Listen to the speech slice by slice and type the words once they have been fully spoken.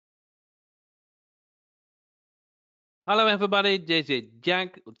Hello, everybody. This is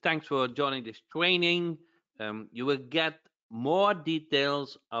Jack. Thanks for joining this training. You will get more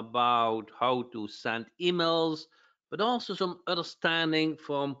details about how to send emails, but also some understanding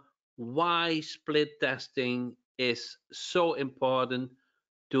from why split testing is so important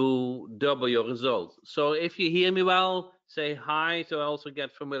to double your results. So, if you hear me well, say hi. So I also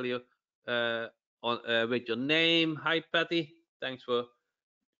get familiar uh, with your name. Hi, Patty. Thanks for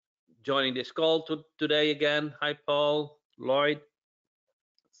joining this call today again. Hi, Paul, Lloyd.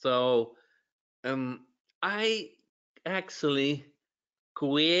 So um, I actually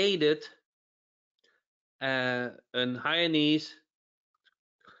created an Hyanese.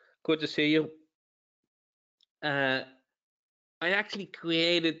 Good to see you. Uh, I actually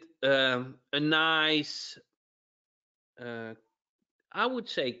created a nice, uh, I would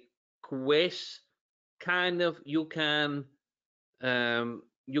say, quiz. Kind of, you can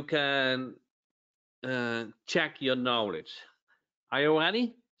check your knowledge. Are you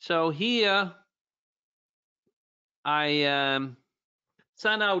ready? So here I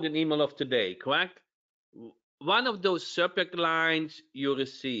sent out an email of today, correct? One of those subject lines you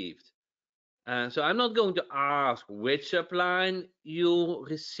received. So I'm not going to ask which subline you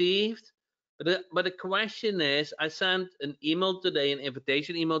received, but the question is, I sent an email today, an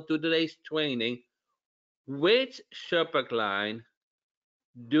invitation email to today's training. Which subject line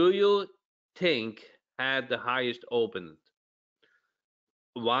do you think had the highest open?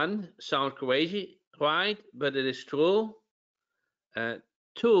 One sounds crazy, right? But it is true. Uh,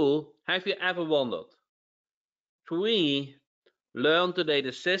 Two, have you ever wondered? Three, learn today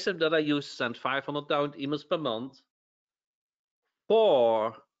the system that I use to send 500,000 emails per month.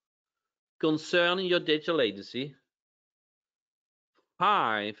 Four, concerning your digital agency.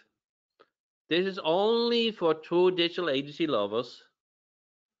 Five, this is only for true digital agency lovers.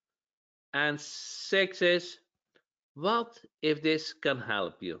 And six is, what if this can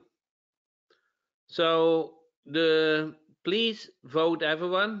help you? So the please vote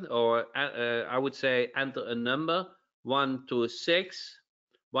everyone, or I would say enter a number 1 to 6.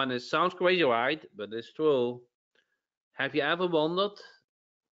 One is sounds crazy, right? But it's true. Have you ever wondered?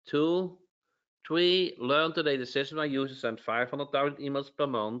 Two, three, learn today the system I use to send 500,000 emails per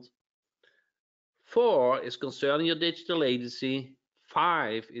month. Four is concerning your digital agency.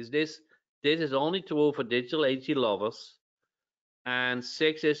 Five is this is only true for digital agency lovers. And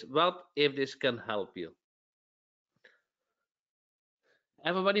six is what if this can help you?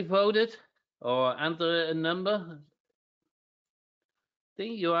 Everybody voted or enter a number. I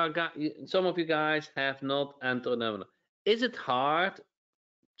think some of you guys have not entered a number. Is it hard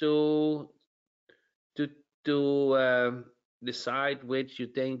to to to decide which you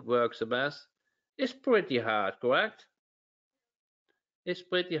think works the best? It's pretty hard, correct? It's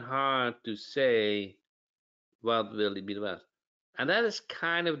pretty hard to say what will be the best. And that is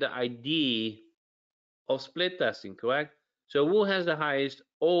kind of the idea of split testing, correct? So who has the highest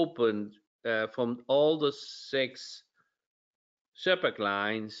opened from all the six subject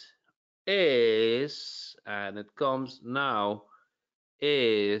lines is, and it comes now,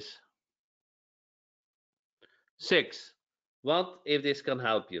 is six. What if this can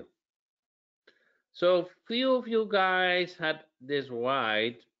help you? So few of you guys had this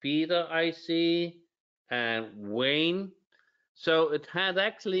right. Peter, I see, and Wayne. So it had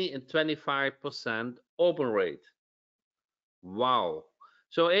actually a 25% open rate. Wow.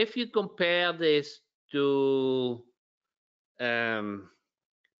 So if you compare this to um,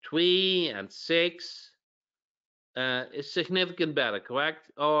 3 and 6, it's significant better,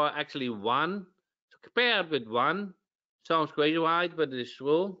 correct? Or actually 1. So compare it with 1. Sounds crazy, right? But it is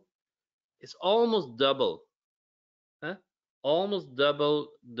true. It's almost double. Huh? Almost double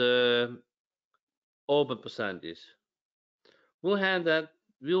the open percentage. Who had that?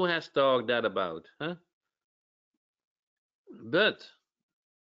 Who has talked that about? Huh? But,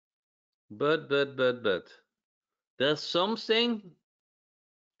 but, there's something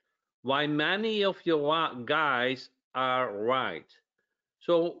why many of your guys are right.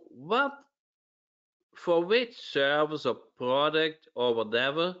 So, what for which service or product or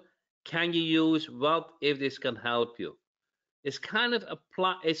whatever can you use what if this can help you? It's kind of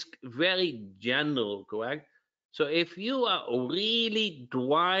apply. It's very general, correct? So if you are really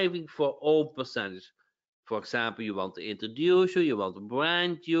driving for all percentage, for example, you want to introduce you want to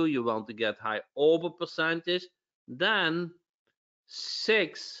brand you want to get high over percentage, then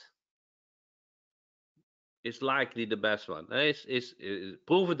 6 is likely the best one. Is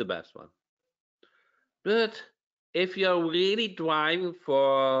proven the best one. But if you're really driving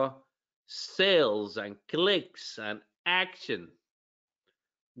for sales and clicks and action,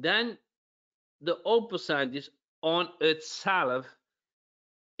 then the O percentage on itself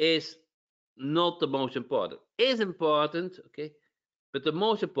is not the most important. Is important, okay, but the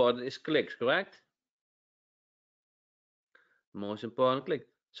most important is clicks, correct? Most important click.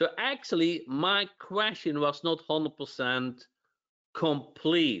 So actually, my question was not 100%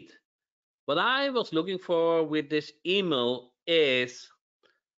 complete. What I was looking for with this email is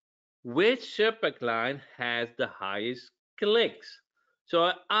which subject line has the highest clicks. So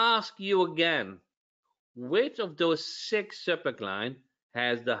I ask you again, which of those 6 subject lines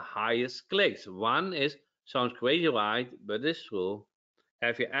has the highest clicks? One is sounds crazy, right? But it's true.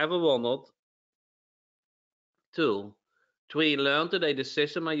 Have you ever wondered? 2. 3. Learn today the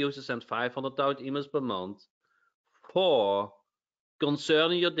system I use to send 500,000 emails per month. 4.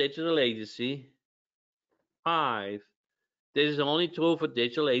 Concerning your digital agency. 5. This is only true for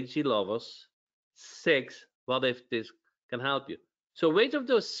digital agency lovers. 6. What if this can help you? So which of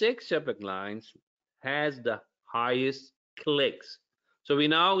those 6 subject lines has the highest clicks? So we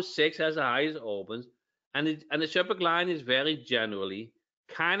know 6 has the highest opens, and the subject line is very generally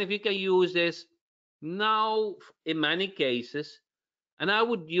kind of, you can use this now in many cases, and I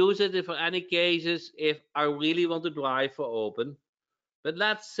would use it for any cases if I really want to drive for open. But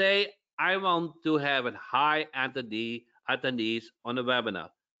let's say I want to have a high attendees on a webinar.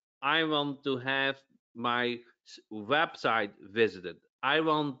 I want to have my website visited. I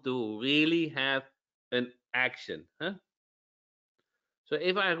want to really have an action. Huh? So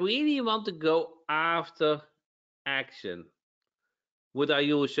if I really want to go after action, would I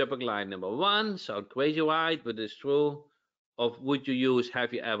use subject line number 1? Sound crazy, right? But it's true. Or would you use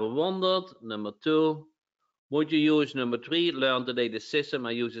have you ever wondered? Number 2. Would you use number 3? Learn today the system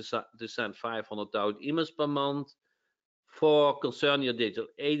I use to send 500,000 emails per month. 4. Concern your digital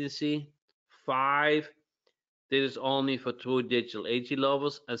agency. 5. This is only for true digital agency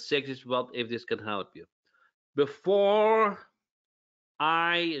lovers. And 6 is what if this can help you. Before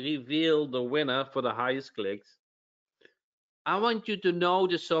I reveal the winner for the highest clicks, I want you to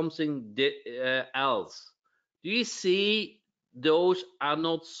notice something else. Do you see those are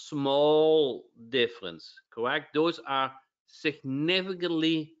not small difference, correct? Those are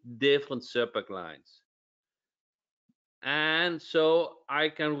significantly different subject lines. And so I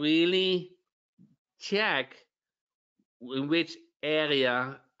can really check in which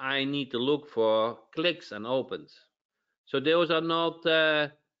area I need to look for clicks and opens. So those are not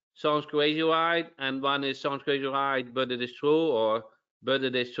sounds crazy right, and one is sounds crazy right, but it is true, or but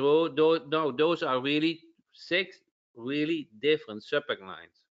it is true. No, those are really 6 really different subject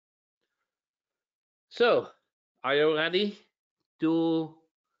lines. So, are you ready to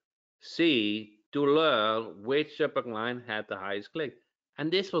to learn which subject line had the highest click?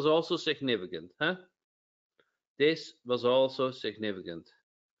 And this was also significant, huh? This was also significant.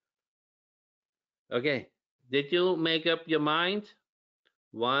 Okay, did you make up your mind?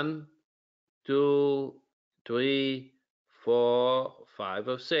 1, 2, 3, 4, 5,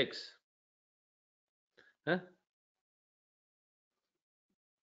 or 6. Huh?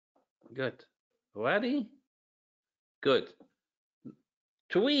 Good. Ready? Good.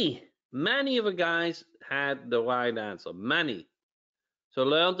 3. Many of the guys had the right answer. Many. So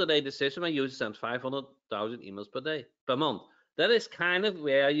learn today the system I use to send 500,000 emails per month. That is kind of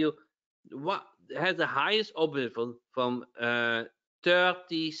where you what has the highest open from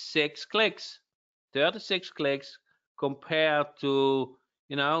 36 clicks. 36 clicks compared to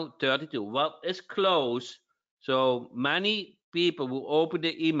 32. Well, it's close. So many people who opened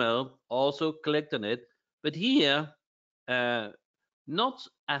the email also clicked on it, but here not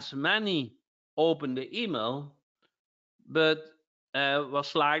as many opened the email, but was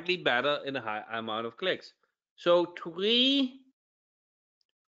slightly better in a high amount of clicks. So 3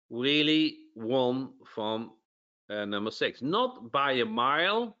 really won from number 6, not by a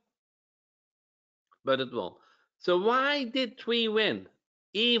mile, but it won. So why did 3 win?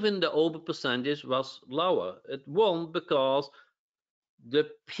 Even the open percentage was lower. It won because the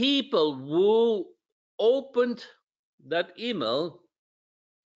people who opened that email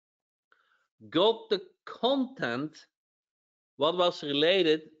got the content what was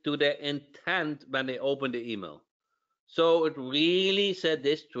related to their intent when they opened the email. So it really said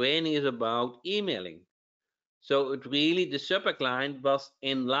this training is about emailing. So it really, the subject line was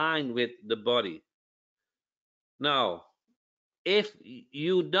in line with the body. Now, if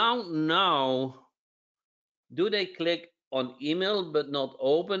you don't know, do they click on email but not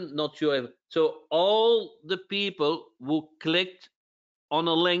open? Not sure. So all the people who clicked on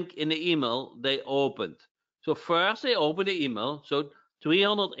a link in the email, they opened. So first they opened the email. So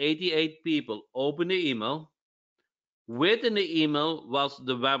 388 people opened the email. Within the email was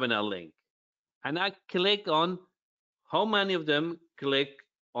the webinar link. And I click on how many of them click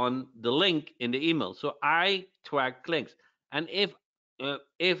on the link in the email. So I track clicks. And if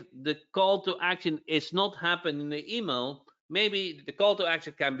the call to action is not happening in the email, maybe the call to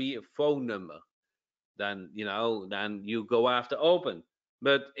action can be a phone number. Then you go after open.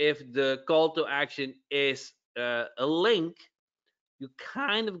 But if the call to action is a link, you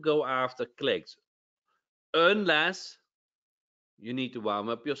kind of go after clicks, unless you need to warm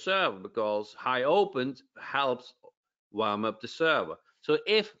up your server, because high opened helps warm up the server. So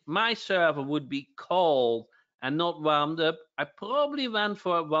if my server would be cold and not warmed up, I probably went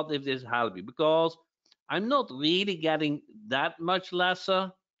for what if this help you, because I'm not really getting that much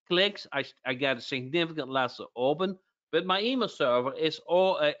lesser clicks. I get a significant lesser open, but my email server is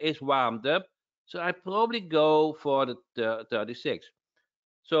warmed up. So I probably go for the 36.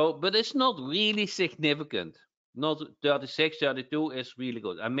 So, but it's not really significant. Not 36, 32 is really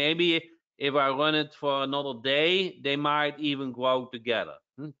good. And maybe if I run it for another day, they might even grow together.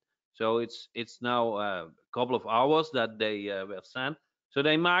 So it's now a couple of hours that they were sent. So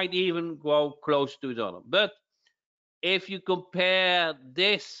they might even grow close to each other. But if you compare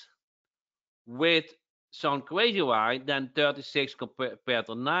this with Sound Crazy Wide, then 36 compared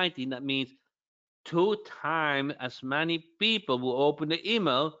to 19, that means 2 times as many people who open the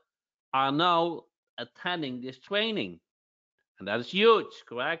email are now attending this training. And that is huge,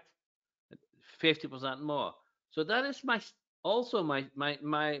 correct? 50% more. So that is my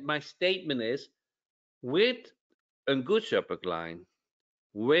statement is, with a good subject line,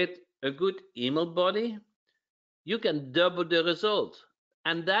 with a good email body, you can double the result.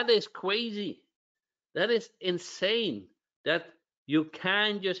 And that is crazy. That is insane that you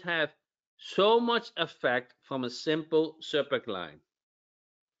can just have so much effect from a simple subject line.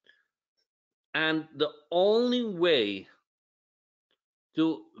 And the only way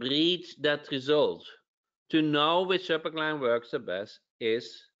to reach that result, to know which subject line works the best,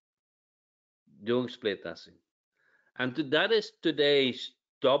 is doing split testing. And that is today's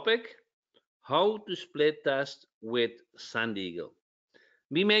topic: how to split test with Sand Eagle.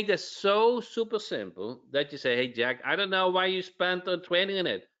 We make this so super simple that you say, hey, Jack, I don't know why you spent on training in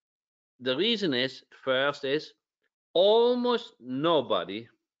it. The reason is, first is, almost nobody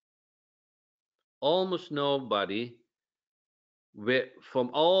from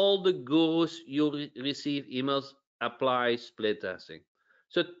all the gurus you receive emails apply split testing.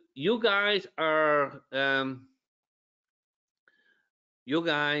 So you guys are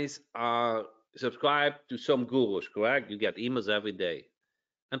subscribed to some gurus, correct? You get emails every day,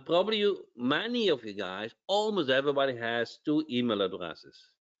 and probably many of you guys, almost everybody has 2 email addresses.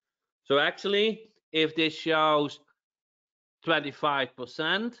 So actually, if this shows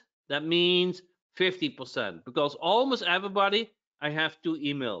 25%, that means 50%, because almost everybody, I have 2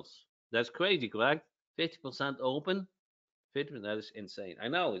 emails. That's crazy, correct? 50% open, 50%, that is insane. I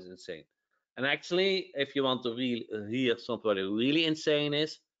know it's insane. And actually, if you want to hear something really insane,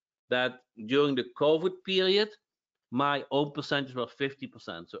 is that during the COVID period, my open percentage was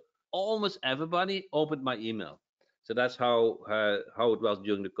 50%. So almost everybody opened my email. So that's how it was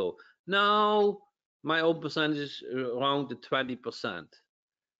during the COVID. Now my open percentage is around the 20%,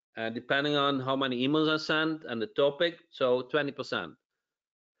 depending on how many emails I sent and the topic. So 20%.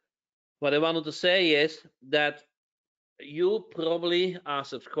 What I wanted to say is that you probably are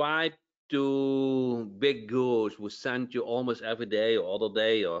subscribed to big gurus who send you almost every day or other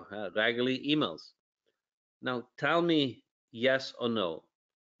day or regularly emails. Now tell me yes or no.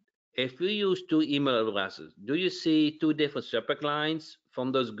 If you use 2 email addresses, do you see 2 different subject lines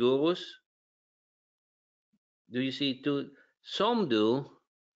from those gurus? Do you see two? Some do,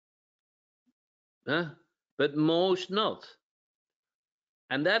 huh? But most not.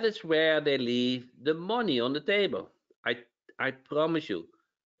 And that is where they leave the money on the table. I promise you,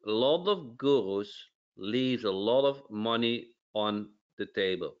 a lot of gurus leave a lot of money on the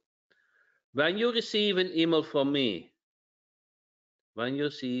table. When you receive an email from me,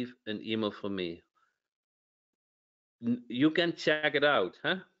 you can check it out,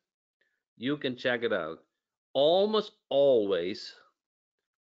 huh? You can check it out. Almost always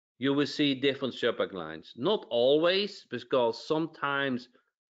you will see different subject lines. Not always, because sometimes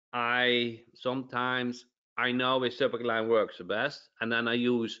I know which subject line works the best, and then I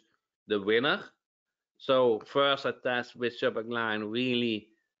use the winner. So first I test which subject line really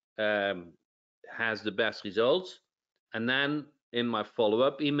um, has the best results, and then in my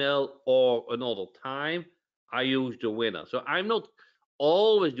follow-up email or another time I use the winner. So I'm not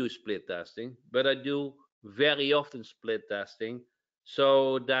always do split testing, but I do very often split testing,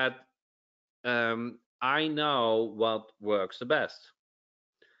 so that I know what works the best.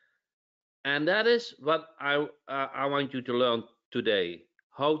 And that is what I want you to learn today: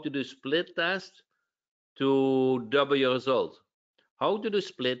 how to do split test to double your result, how to do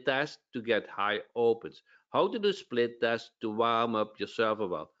split test to get high opens, how to do split test to warm up your server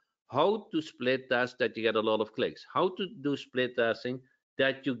well, how to split test that you get a lot of clicks, how to do split testing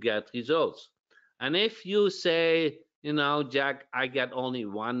that you get results. And if you say, Jack, I get only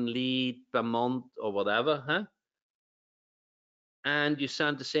one lead per month or whatever, huh? And you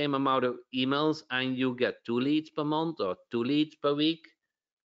send the same amount of emails and you get two leads per month or two leads per week,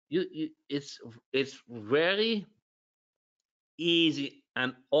 it's very easy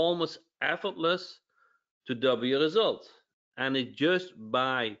and almost effortless to double your results. And it's just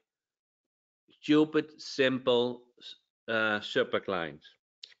by stupid, simple super clients,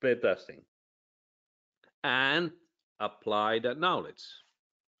 split testing, and apply that knowledge.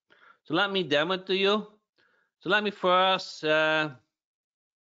 So let me demo it to you. So let me first. So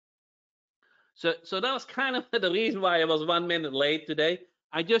that was kind of the reason why I was 1 minute late today.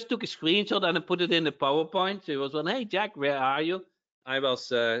 I just took a screenshot and I put it in the PowerPoint. So it was one, hey Jack, where are you? I was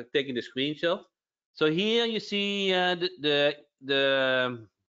taking the screenshot. So here you see the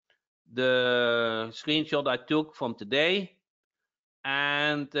screenshot I took from today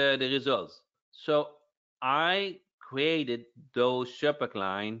and the results. So I created those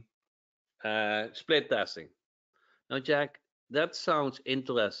Supercline split testing. Now, Jack, that sounds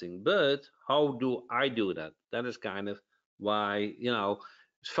interesting, but how do I do that? That is kind of why,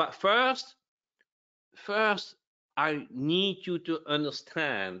 first, first, I need you to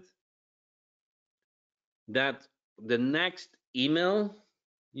understand that the next email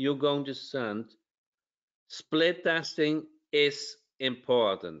you're going to send, split testing is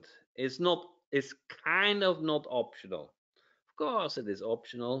important. It's kind of not optional. Of course, it is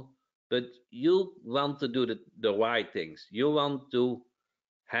optional, but you want to do the right things. You want to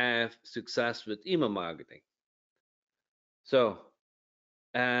have success with email marketing. So,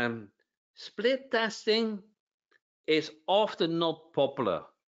 um, split testing is often not popular.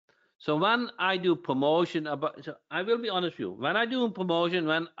 So when I do promotion about, so I will be honest with you. When I do a promotion,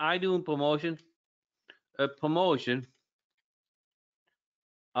 a promotion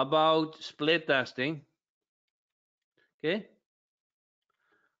about split testing, okay,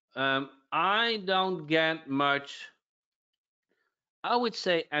 I don't get much. I would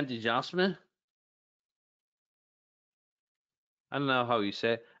say enthusiasm. I don't know how you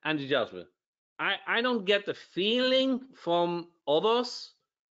say enthusiasm. I don't get the feeling from others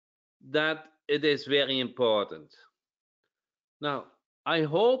that it is very important. Now, I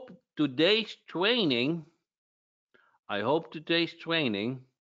hope today's training, I hope today's training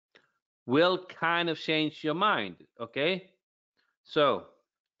will kind of change your mind, okay? So,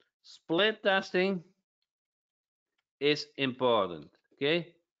 split testing is important,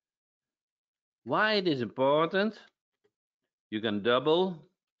 okay? Why it is important? You can double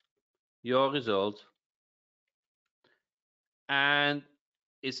your result and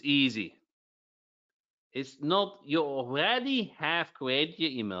it's easy. It's not, you already have created your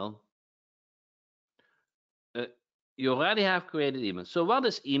email. Uh, you already have created email. So what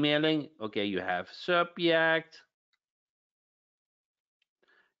is emailing? Okay, you have subject,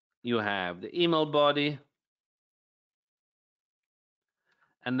 you have the email body,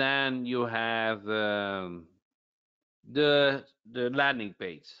 and then you have the landing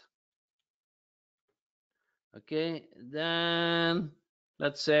page. Okay, then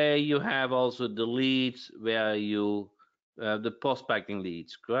let's say you have also the leads where you the prospecting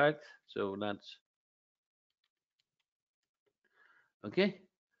leads, correct? So that's okay.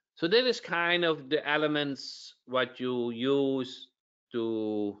 So that is kind of the elements what you use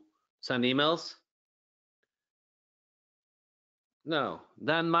to send emails. Now,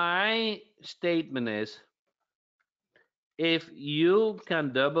 then my statement is if you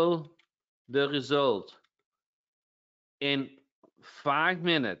can double the result in 5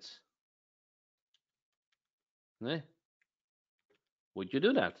 minutes, eh, would you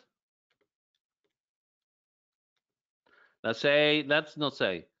do that? Let's not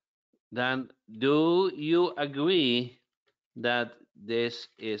say, then do you agree that this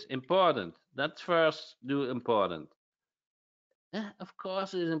is important? That's first do important. Of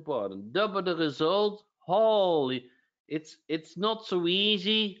course it is important. Double the result. Holy, it's not so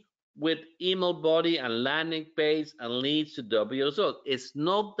easy with email body and landing page and leads to double your result. It's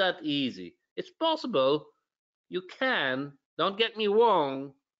not that easy. It's possible. You can. Don't get me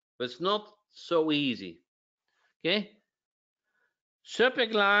wrong, but it's not so easy. Okay.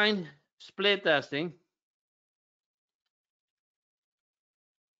 Subject line split testing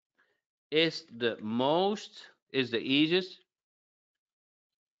is the easiest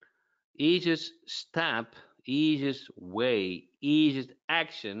easiest step, easiest way, easiest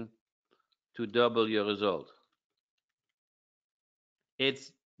action to double your result.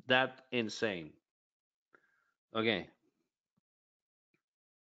 It's that insane. Okay.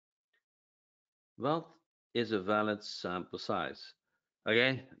 What is a valid sample size?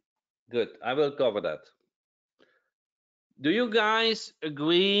 Okay, good. I will cover that. Do you guys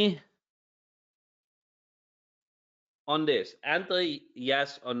agree on this? Enter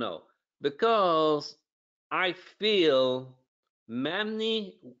yes or no. Because I feel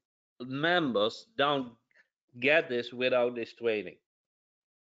many members don't get this without this training.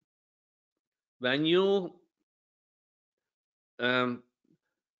 When you um,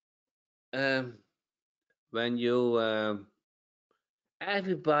 um, when you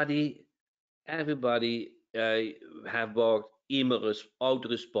everybody have bought email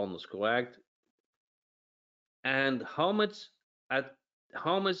autoresponders, correct? And at how much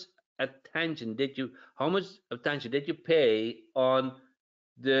how much attention did you pay on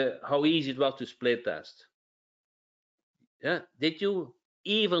the how easy it was to split test? Yeah, did you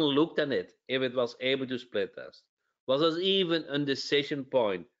even looked at it if it was able to split test? Was there even a decision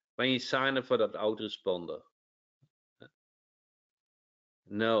point when you sign up for that autoresponder?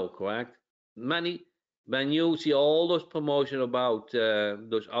 No, correct. Many when you see all those promotion about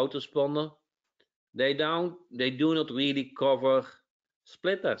those autoresponder, they do not really cover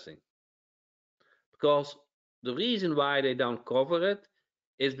split testing. Because the reason why they don't cover it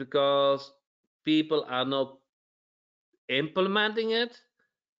is because people are not implementing it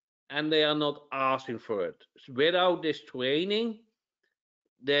and they are not asking for it. Without this training,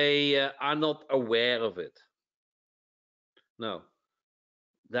 they are not aware of it. No,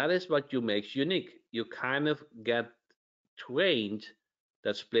 that is what you makes unique. You kind of get trained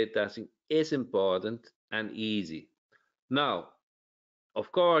that split testing is important and easy. Now,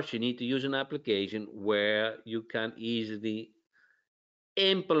 of course, you need to use an application where you can easily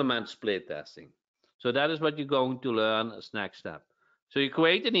implement split testing. So that is what you're going to learn as next step. So you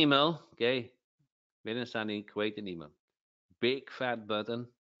create an email, okay? Within Sunny, create an email. Big fat button,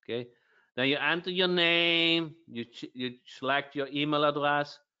 okay? Then you enter your name, you select your email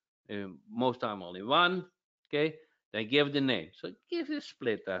address, most time only one, okay? Then give the name. So give it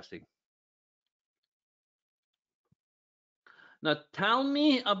split testing. Now tell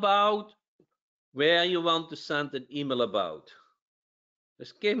me about where you want to send an email about.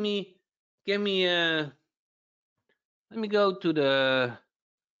 Just give me a, let me go to the,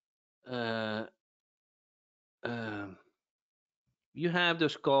 uh, um, you have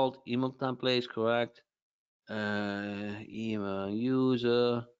those called email templates, correct? Email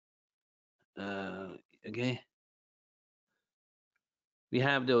user. Uh, okay, we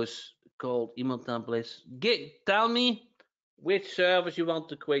have those called email templates. Tell me which service you want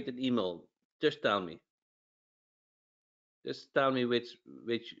to create an email. Just tell me. Just tell me which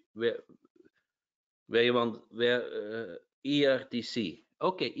where you want where ERTC.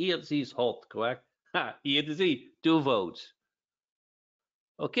 Okay, ERTC is hot, correct? Ha, ERTC, 2 votes.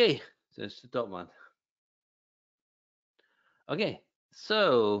 Okay, that's the top one. Okay,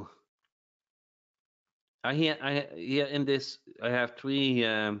 so I here in this I have three.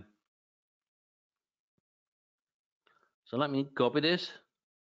 So let me copy this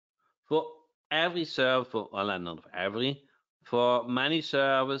for every server. For well, not for every. For many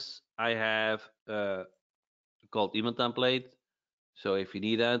servers, I have called email template. So if you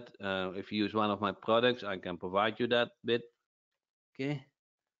need that, if you use one of my products, I can provide you that bit. Okay,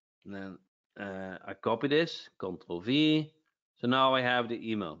 and then I copy this, Control V. So now I have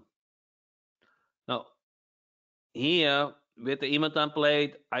the email. Now here with the email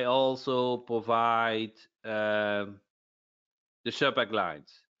template, I also provide the subject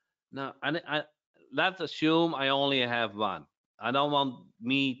lines. Now, let's assume I only have one. I don't want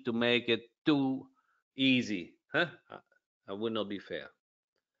me to make it too easy. Huh? That would not be fair.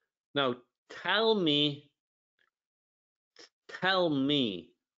 Now, tell me, tell me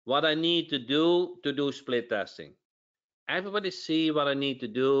what I need to do split testing. Everybody see what I need to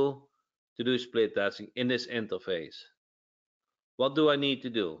do split testing in this interface. What do I need to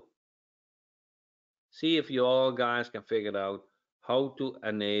do? See if you all guys can figure out how to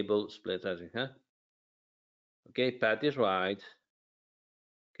enable split testing, huh? Okay, Pat is right.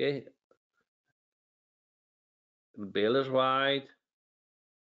 Okay, Bill is right.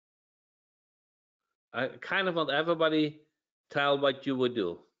 I kind of want everybody tell what you would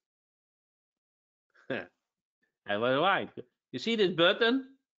do. Everybody right. You see this button?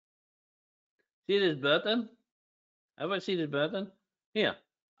 See this button? Everybody see this button? Here,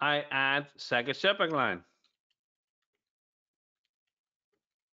 I add second subject line.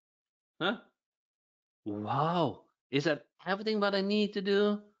 Huh? Wow. Is that everything what I need to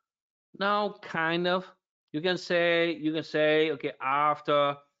do? No, kind of. You can say, okay,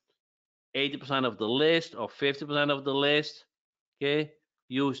 after 80% of the list or 50% of the list, okay,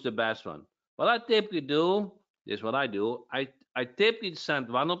 use the best one. What I typically do, this is what I do. I typically send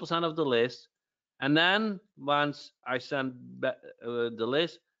 100% of the list, and then once I send the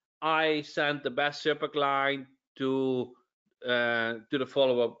list, I send the best subject line to the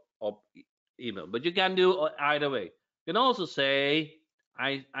follow-up of email. But you can do either way. You can also say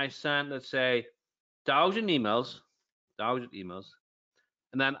I send, let's say, 1,000 emails,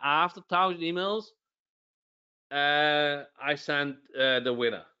 and then after 1,000 emails, I send the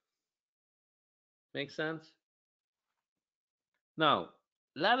winner. Make sense? Now,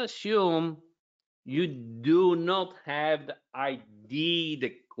 let's assume you do not have the idea,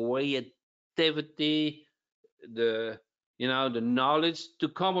 the creativity, the knowledge to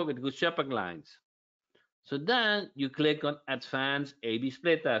come up with good subject lines. So then you click on Advanced A/B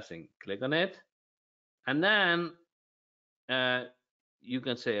Split Testing. Click on it, and then uh, you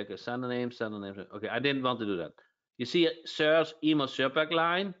can say, okay, send a name. Okay, I didn't want to do that. You see a search email subject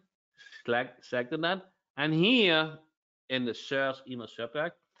line. Select that, and here in the search email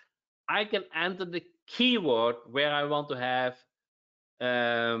subject, I can enter the keyword where I want to have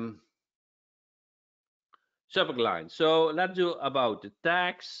subject line. So let's do about the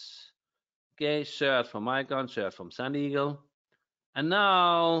tax. Okay, search from Icon, search from San Eagle. And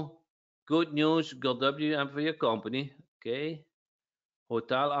now, good news, got WM for your company. Okay,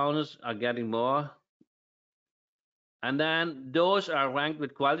 hotel owners are getting more. And then those are ranked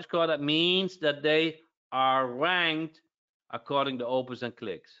with quality score. That means that they are ranked according to opens and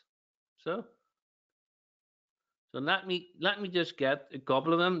clicks. So, so let me just get a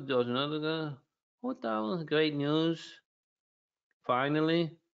couple of them. There's another hotel. Great news.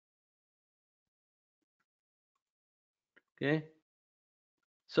 Finally. Okay.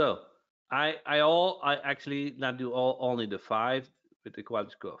 So I actually not do only the 5 with the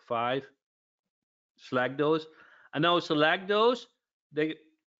quality score 5. Select those. And now select those. They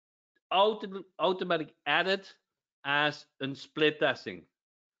automatically added as a split testing.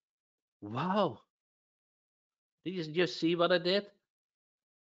 Wow. Did you just see what I did?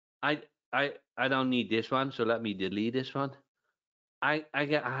 I I don't need this one, so let me delete this one. I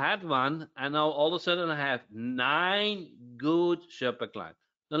had one, and now all of a sudden I have 9 good super clients.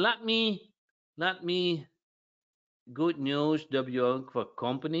 Now let me good news WO for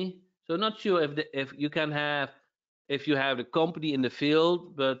company. So not sure if you can have if you have the company in the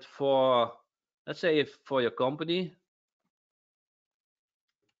field, but for let's say if for your company,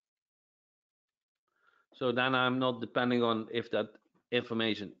 so then I'm not depending on if that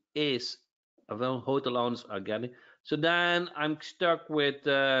information is available. Hotel owners are getting. So then I'm stuck with.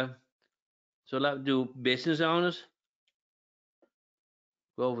 So let's do business owners.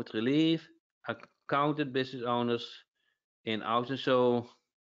 COVID relief, accounted business owners in Austin. So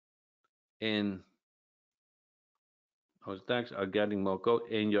in house tax are getting more code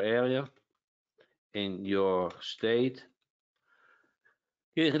in your area, in your state.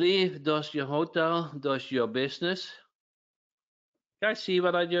 Relief does your hotel, does your business. Guys, see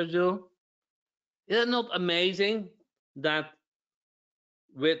what I just do? Is it not amazing that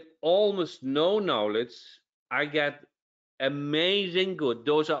with almost no knowledge, I get amazing good.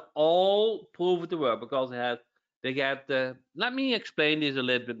 Those are all proven to work because they get. Let me explain this a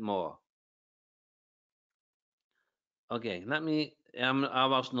little bit more. Okay, let me. I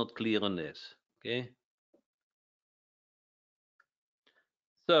was not clear on this. Okay,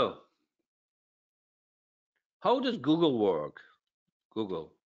 so how does Google work?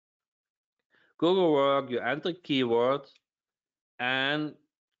 Google. Google work. You enter keyword, and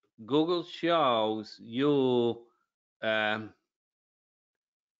Google shows you. Um,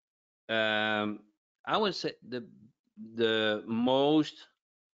 I would say the most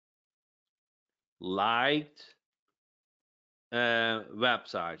liked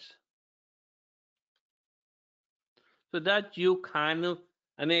websites, so that you kind of,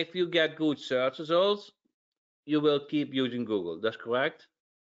 and if you get good search results, you will keep using Google. That's correct.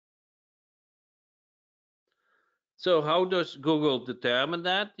 So how does Google determine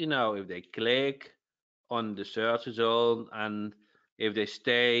that? If they click on the search result and if they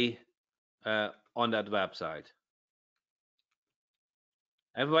stay on that website.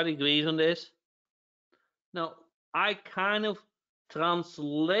 Everybody agrees on this? Now, I kind of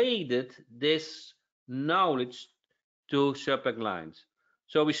translated this knowledge to subject lines.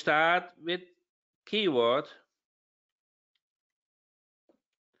 So we start with keyword,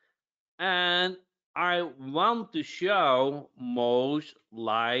 and I want to show most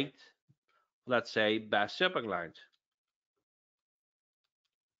liked let's say, best subject lines.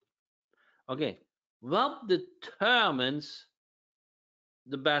 Okay, what determines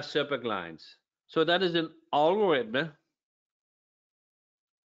the best subject lines? So that is an algorithm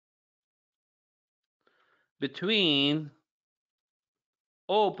between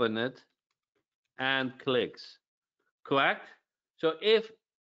open it and clicks, correct? So if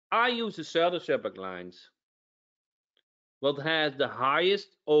I use the certain subject lines, what has the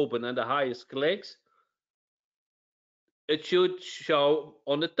highest open and the highest clicks, it should show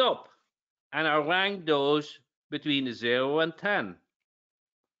on the top. And I rank those between 0 and 10.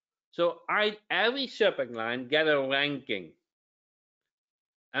 So every subject line get a ranking.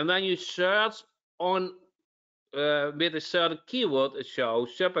 And when you search on with a certain keyword, it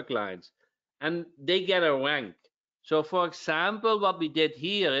shows subject lines. And they get a rank. So for example, what we did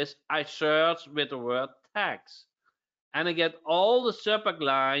here is I searched with the word tax. And I get all the subject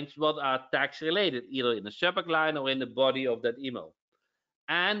lines what are tax related, either in the subject line or in the body of that email.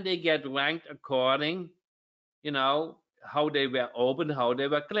 And they get ranked according, how they were opened, how they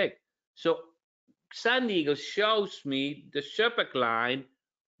were clicked. So Sun Eagle shows me the subject line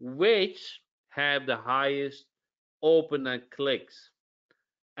which have the highest open and clicks.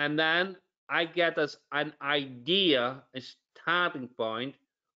 And then I get as an idea, a starting point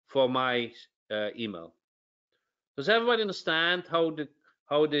for my email. Does everybody understand how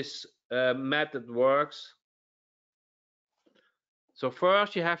this method works? So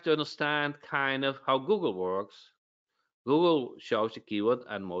first you have to understand kind of how Google works. Google shows the keyword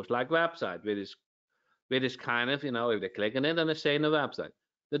and most like website, which is kind of, if they click on it and they say in the website.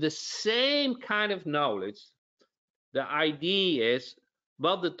 But the same kind of knowledge, the idea is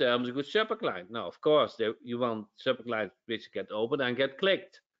what determines a good subject line. Now, of course, you want subject lines which get open and get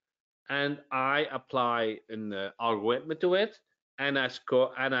clicked. And I apply an algorithm to it, and I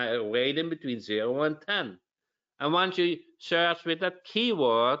score and I rate them between 0 and 10. And once you search with that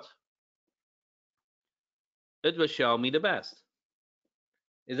keyword, it will show me the best.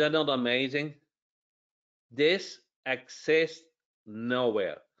 Is that not amazing? This exists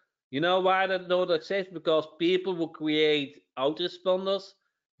nowhere. You know why that don't exist? Because people who create autoresponders,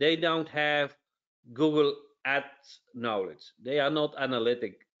 they don't have Google Ads knowledge. They are not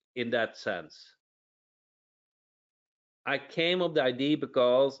analytic in that sense. I came up with the idea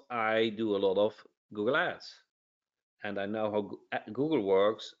because I do a lot of Google Ads, and I know how Google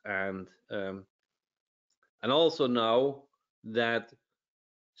works, and also know that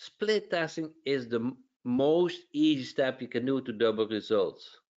split testing is the most easy step you can do to double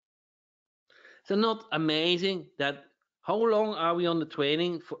results. Is it not amazing that how long are we on the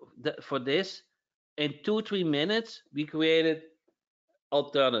training for this? In 2-3 minutes, we created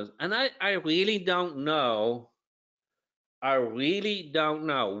alternatives, and I really don't know. I really don't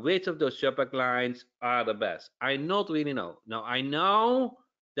know which of those subject lines are the best. I not really know. Now I know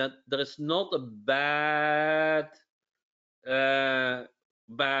that there is not a bad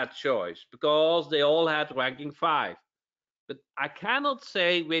choice because they all had ranking 5. But I cannot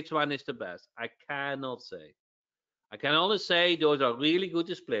say which one is the best. I cannot say. I can only say those are really good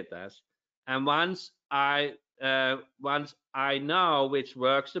to split test. And once I know which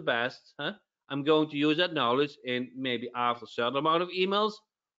works the best, I'm going to use that knowledge in maybe after a certain amount of emails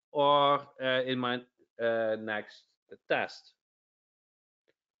or in my next test.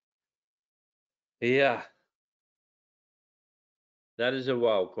 Yeah, that is a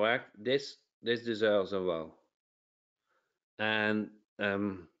wow, correct? This deserves a wow. And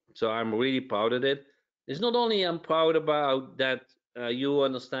so I'm really proud of it. It's not only I'm proud about that you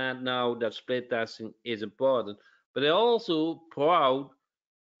understand now that split testing is important, but I'm also proud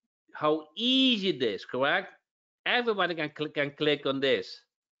how easy it is. Correct? Everybody can click on this.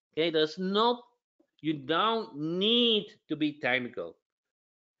 Okay, there's not. You don't need to be technical.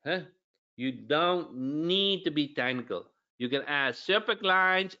 Huh? You don't need to be technical. You can add subject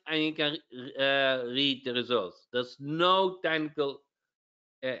lines and you can read the results. There's no technical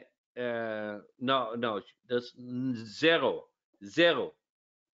no, there's zero.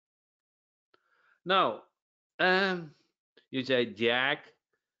 Now, you say, Jack,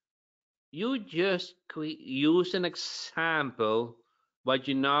 you just use an example what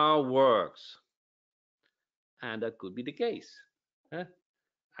you know works, and that could be the case. Huh?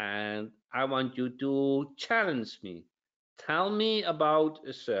 And I want you to challenge me. Tell me about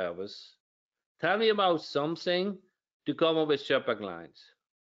a service. Tell me about something to come up with subject lines.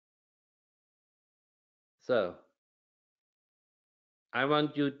 So I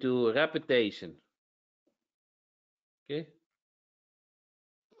want you to repetition. Okay,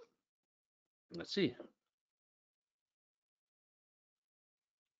 let's see.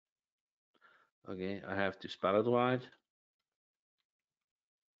 Okay, I have to spell it right.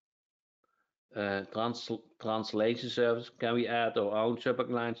 Translation service. Can we add our own subject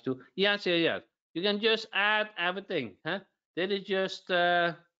lines too? Yes, yeah, yes. You can just add everything. Huh? This is just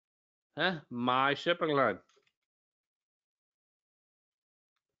my subject line.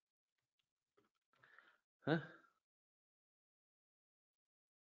 Huh?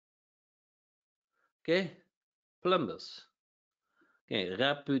 Okay, plumbers. Okay,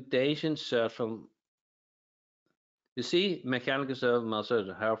 reputation search from. You see, mechanical service, massage,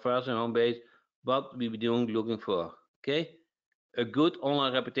 her first and home base. What we be doing, looking for. Okay, a good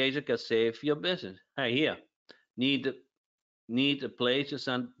online reputation can save your business. Hey, here, need need a place to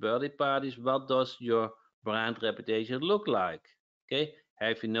send birthday parties. What does your brand reputation look like? Okay,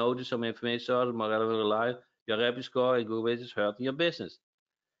 have you noticed some information sources more relevant to life? Your rep score and Google is hurting your business.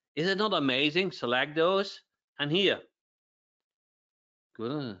 Is it not amazing? Select those, and here,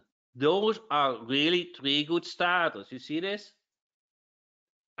 good. Those are really three good starters. You see this?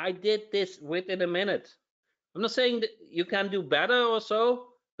 I did this within a minute. I'm not saying that you can do better or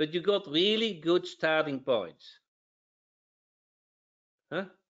so, but you got really good starting points. Huh?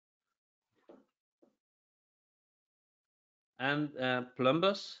 And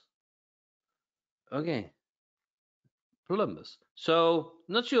plumbers. Okay, plumbers. So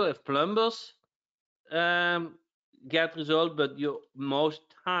not sure if plumbers um, get result, but you most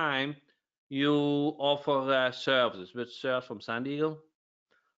time you offer services, which serves from San Diego.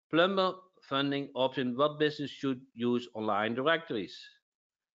 Plumber funding option. What business should use online directories?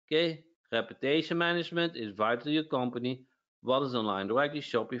 Okay, reputation management is vital to your company. What is online directory?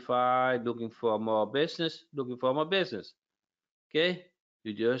 Shopify, looking for more business, looking for more business. Okay,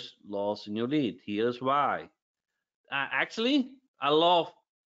 you just lost in your lead. Here's why. Actually, I love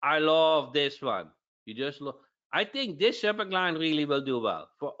this one. You just love. I think this subject line really will do well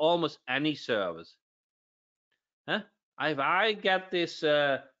for almost any service. Huh? If I get this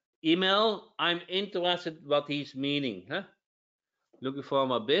email, I'm interested what he's meaning. Huh? Looking for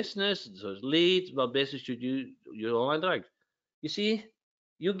my business, so leads, what business should you online direct? You see,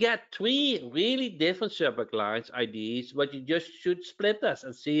 you get three really different subject lines, ideas, but you just should split us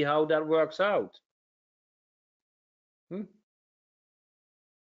and see how that works out. Hmm?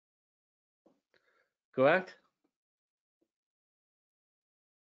 Correct?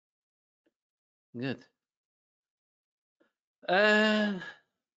 Good. Uh,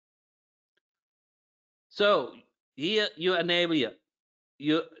 so here you enable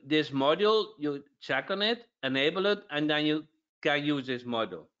you this module, you check on it, enable it, and then you can use this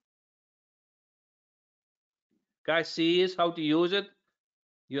module. Guys, see is how to use it.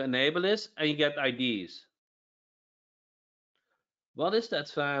 You enable this and you get IDs. What is the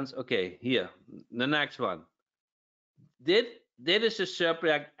advanced? Okay, here, the next one. Did This is a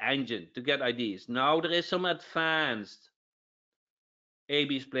separate engine to get IDs. Now there is some advanced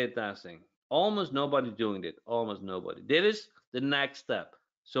A/B split testing. Almost nobody doing it. Almost nobody. This is the next step.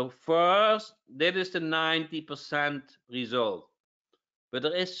 So first, this is the 90% result, but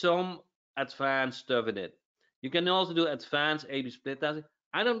there is some advanced stuff in it. You can also do advanced A/B split testing.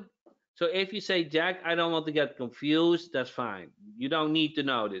 I don't. So if you say, Jack, I don't want to get confused, that's fine. You don't need to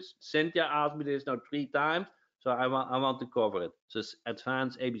know this. Cynthia asked me this now 3 times, so I want to cover it. So it's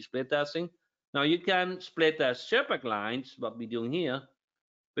advanced A/B split testing. Now you can split test subject lines, what we're doing here,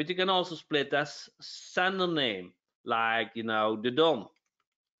 but you can also split test sender name, like the Don,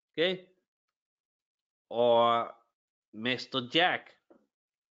 okay, or Mr. Jack.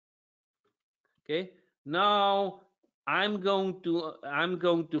 Okay. Now I'm going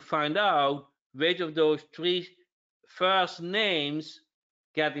to find out which of those three first names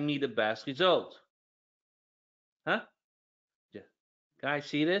getting me the best result. Huh? Yeah. Guys,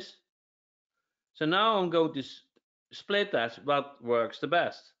 see this? So now I'm going to split test what works the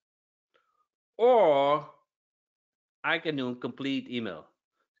best. Or I can do complete email.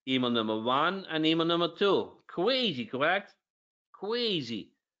 Email number 1 and email number 2. Crazy, correct?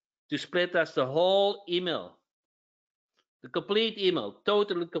 Crazy. To split test the whole email. The complete email.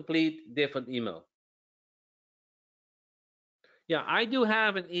 Totally complete different email. Yeah, I do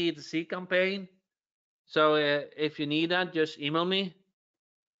have an E2C campaign. So if you need that, just email me.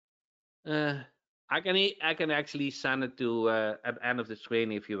 Uh, I can actually send it to at the end of the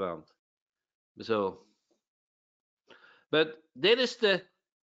training if you want. So, but this is the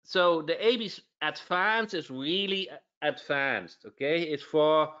AB advanced is really advanced. Okay, it's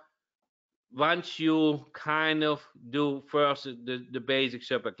for once you kind of do first the basic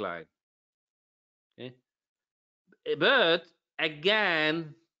subject line. Okay, but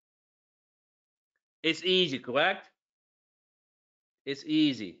again, it's easy, correct? It's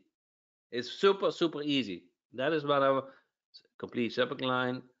easy. It's super easy. That is what I complete subject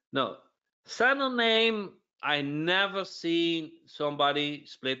line. No, sender name. I never seen somebody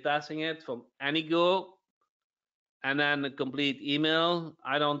split testing it from any Go, and then the complete email.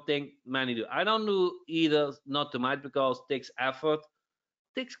 I don't think many do. I don't do either, not too much because it takes effort.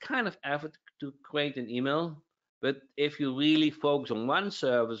 It takes kind of effort to create an email. But if you really focus on one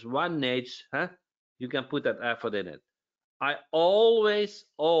service, one niche, huh, you can put that effort in it. I always,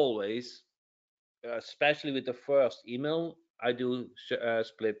 especially with the first email, I do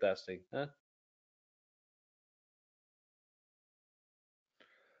split testing. Huh?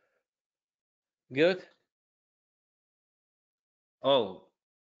 Good. Oh,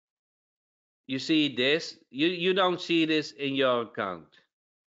 you see this? You don't see this in your account.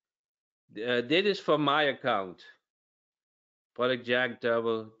 This is for my account. Product Jack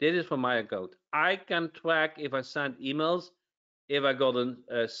Double. This is for my account. I can track if I send emails, if I got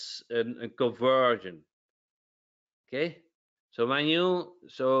a conversion. Okay. So when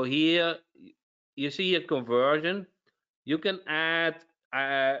here you see a conversion, you can add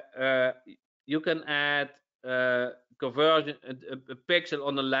uh, uh, you can add conversion a pixel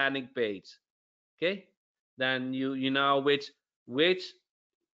on the landing page. Okay. Then you know which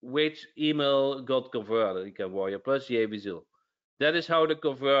which email got converted. You can warrior plus JVZoo. That is how the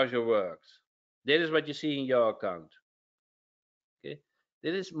conversion works. This is what you see in your account. Okay.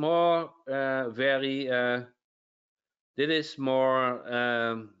 This is more very this is more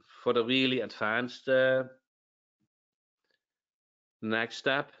for the really advanced next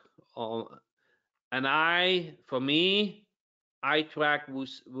step. And for me, I track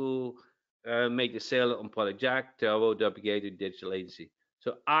who make the sale on Product Jack, Turbo, WGA, Digital Agency.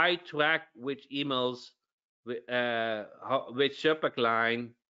 So I track which emails, which subject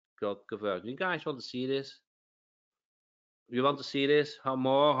line got converted. You guys want to see this? You want to see this?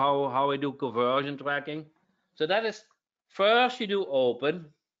 How I do conversion tracking? So that is first you do open.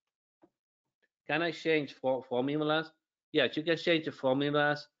 Can I change formulas? Yes, you can change the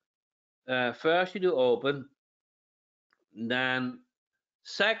formulas. First you do open, then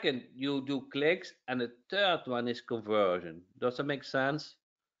second you do clicks, and the third one is conversion. Does that make sense?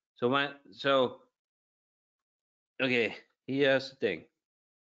 So okay, here's the thing.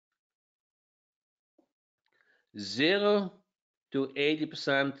 0 to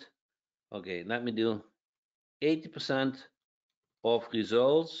 80%. Okay, let me do 80% of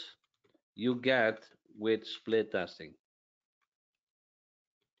results you get with split testing.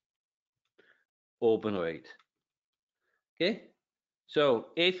 Open rate. Okay, so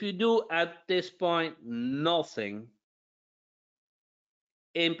if you do at this point nothing,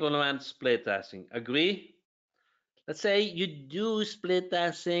 implement split testing. Agree? Let's say you do split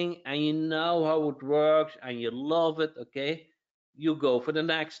testing and you know how it works and you love it. Okay, you go for the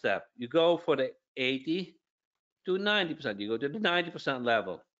next step. You go for the 80 to 90%. You go to the 90%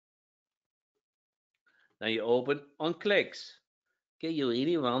 level. Then you open on clicks. Okay, you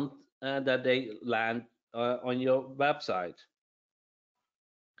really want that they land on your website.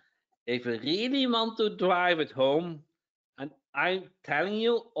 If you really want to drive it home, and I'm telling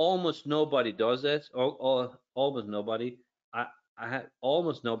you, almost nobody does it, or almost nobody. I, I had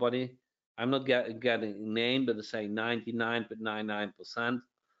almost nobody. I'm not getting a name, but I say 99.99%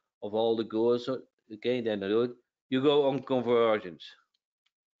 of all the goers. Okay, then do it. You go on conversions.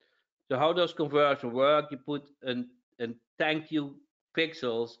 So how does conversion work? You put a thank you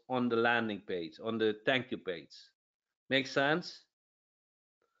pixels on the landing page, on the thank you page. Make sense?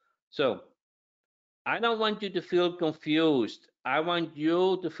 So I don't want you to feel confused. I want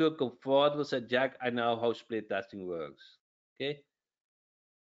you to feel comfortable. Say, Jack, I know how split testing works. Okay.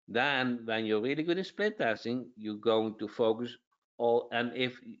 Then, when you're really good in split testing, you're going to focus all. And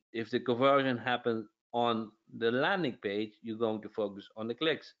if the conversion happens on the landing page, you're going to focus on the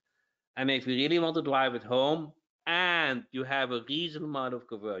clicks. And if you really want to drive it home, and you have a reasonable amount of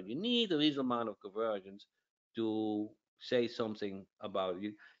conversion, you need a reasonable amount of conversions to say something about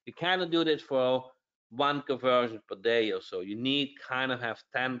it. You cannot do this for one conversion per day or so. You need kind of have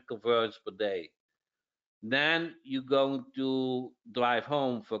 10 conversions per day. Then you're going to drive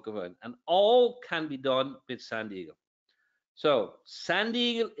home for conversion. And all can be done with Sand Eagle. So Sand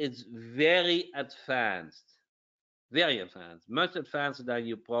Eagle is very advanced, much advanced than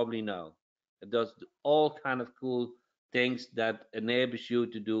you probably know. It does all kind of cool things that enables you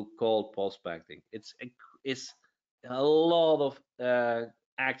to do cold prospecting. It's a lot of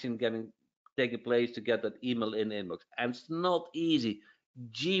action getting taking place to get that email in the inbox, and it's not easy.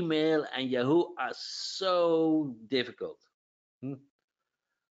 Gmail and Yahoo are so difficult. Hmm.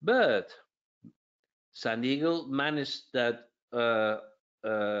 But San Diego managed that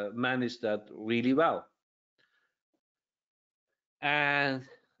manage that really well. And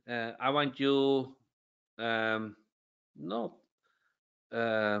I want you um, not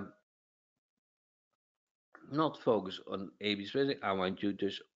uh, not focus on A/B spacing. I want you to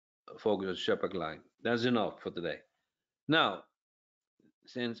focus on subject line. That's enough for today. Now,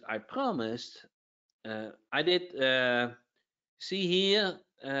 since I promised, I did see here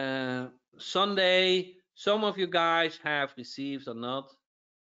Sunday. Some of you guys have received or not.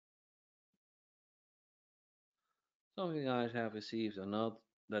 Some of you guys have received or not.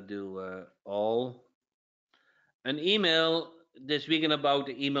 That do all an email this weekend about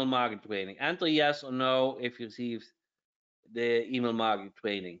the email marketing training. Enter yes or no if you received the email marketing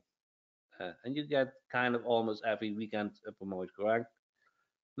training. And you get kind of almost every weekend a promote, correct?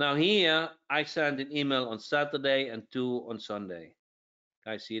 Now here, I sent an email on Saturday and two on Sunday.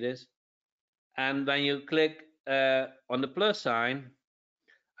 Can I see this? And when you click on the plus sign,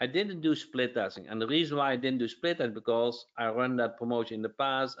 I didn't do split testing. And the reason why I didn't do split testing because I run that promotion in the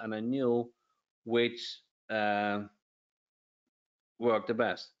past and I knew which worked the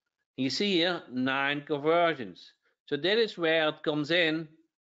best. You see here 9 conversions. So that is where it comes in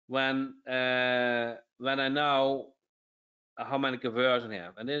when I know how many conversions I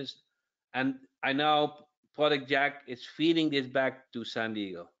have. And I know Product Jack is feeding this back to San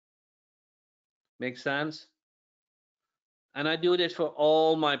Diego. Makes sense? And I do this for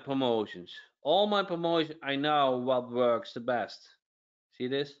all my promotions. All my promotions, I know what works the best. See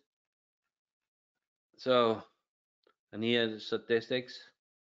this? So, and here are the statistics.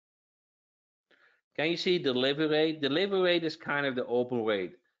 Can you see delivery rate? Delivery rate is kind of the open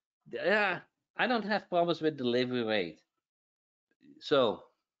rate. Yeah, I don't have problems with delivery rate. So,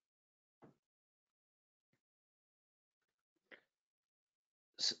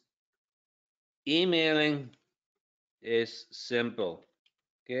 emailing is simple.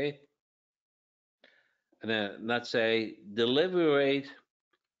 Okay. And then let's say delivery rate.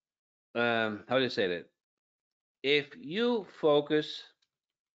 How do you say that? If you focus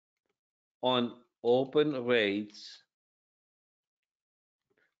on open rates,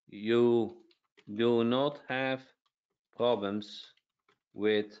 you do not have problems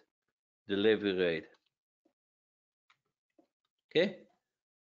with delivery rate. Okay?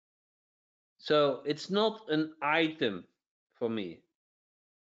 So it's not an item for me.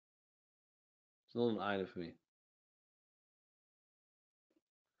 It's not an item for me.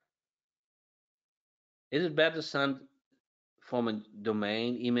 Is it better send from a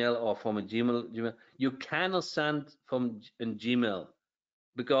domain email or from a Gmail? You cannot send from a Gmail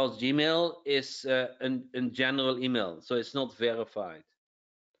because Gmail is a general email, so it's not verified.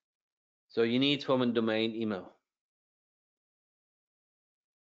 So you need from a domain email.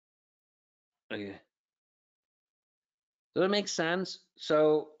 Okay. Does that make sense?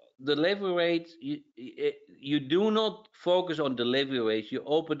 So delivery rate, you do not focus on delivery rates. You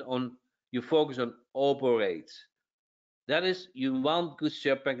focus on open rates. That is, you want good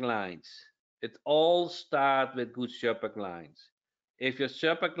subject lines. It all starts with good subject lines. If your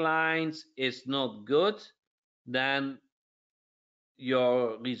subject lines is not good, then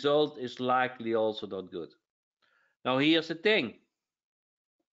your result is likely also not good. Now here's the thing.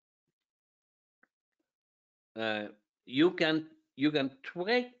 Uh, you can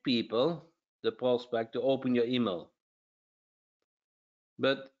trick people, the prospect, to open your email,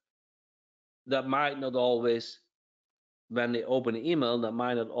 but that might not always, when they open an email, that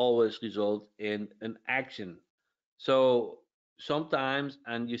might not always result in an action. So sometimes,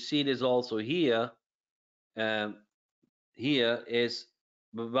 and you see this also here, um, here is,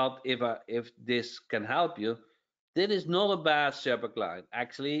 but if this can help you, this is not a bad subject line.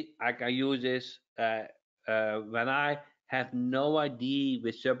 Actually, I can use this when I have no idea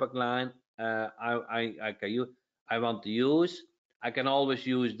which subject line I can use. I want to use. I can always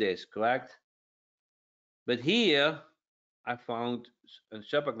use this, correct? But here, I found a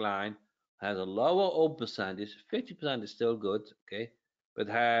subject line has a lower open percentage. 50% is still good, okay, but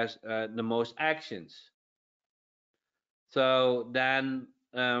has the most actions. So then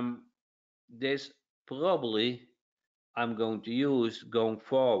this probably I'm going to use going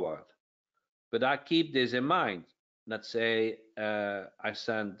forward. But I keep this in mind. Let's say I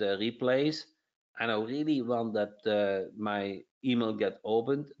send replays and I really want that my email get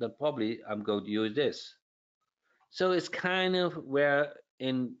opened, then probably I'm going to use this. So it's kind of where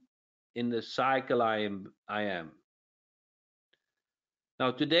in the cycle I am.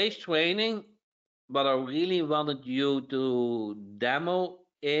 Now today's training, what I really wanted you to demo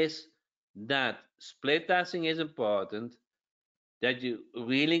is that split testing is important, that you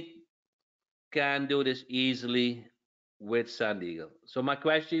really can do this easily with San Diego. So my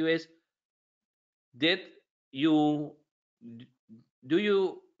question to you is, did you do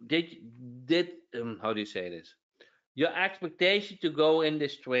you did how do you say this? Your expectation to go in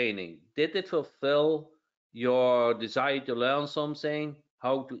this training, did it fulfill your desire to learn something?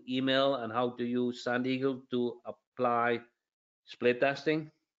 How to email and how to use San Diego to apply split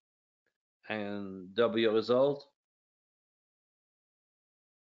testing and double your result?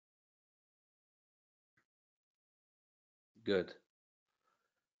 Good.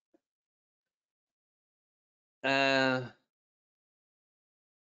 Uh,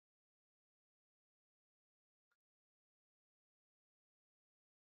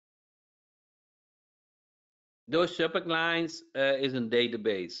 those subject lines is a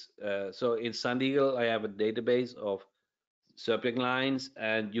database. So in San Diego, I have a database of subject lines,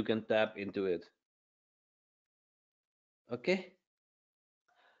 and you can tap into it. Okay.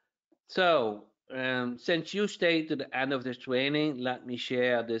 So since you stayed to the end of this training, let me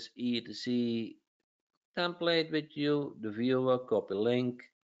share this E to C template with you. The viewer copy link,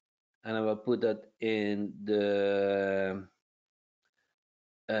 and I will put that in the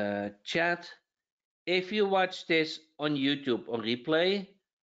chat. If you watch this on YouTube on replay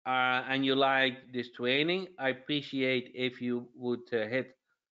and you like this training, I appreciate if you would hit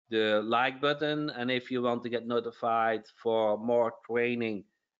the like button. And if you want to get notified for more training,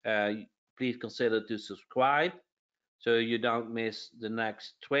 uh, please consider to subscribe so you don't miss the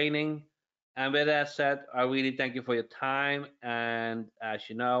next training. And with that said, I really thank you for your time. And as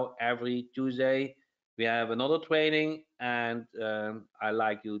you know, every Tuesday we have another training, and I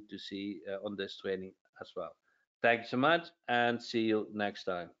like you to see on this training as well. Thank you so much, and see you next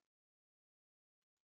time.